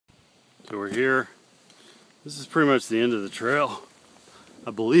So we're here. This is pretty much the end of the trail,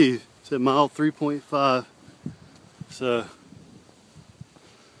 I believe. It's at mile 3.5. So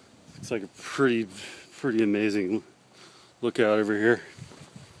looks like a pretty amazing lookout over here.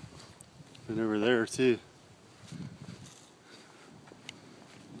 And over there too.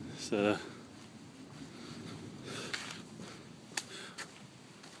 So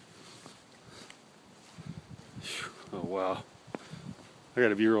oh wow. I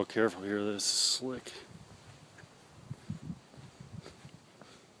gotta be real careful here, this is slick.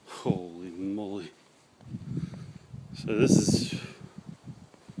 Holy moly. So this is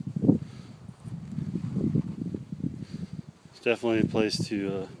definitely a place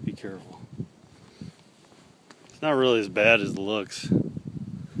to be careful. It's not really as bad as it looks.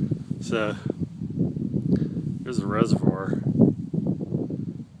 So there's the reservoir.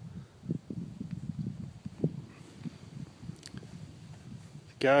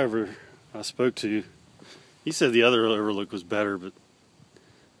 The guy I spoke to, he said the other overlook was better, but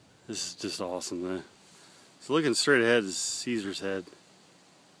this is just awesome, man. So looking straight ahead is Caesar's Head,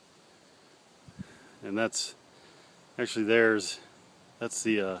 and that's actually that's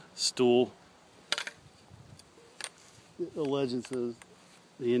the stool the legend says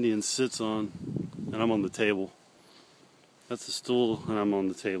the Indian sits on, and I'm on the table. That's the stool, and I'm on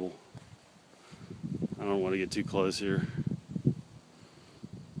the table. I don't want to get too close here.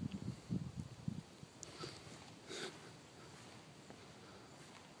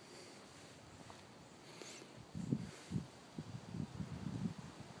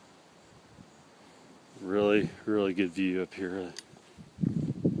 Really good view up here.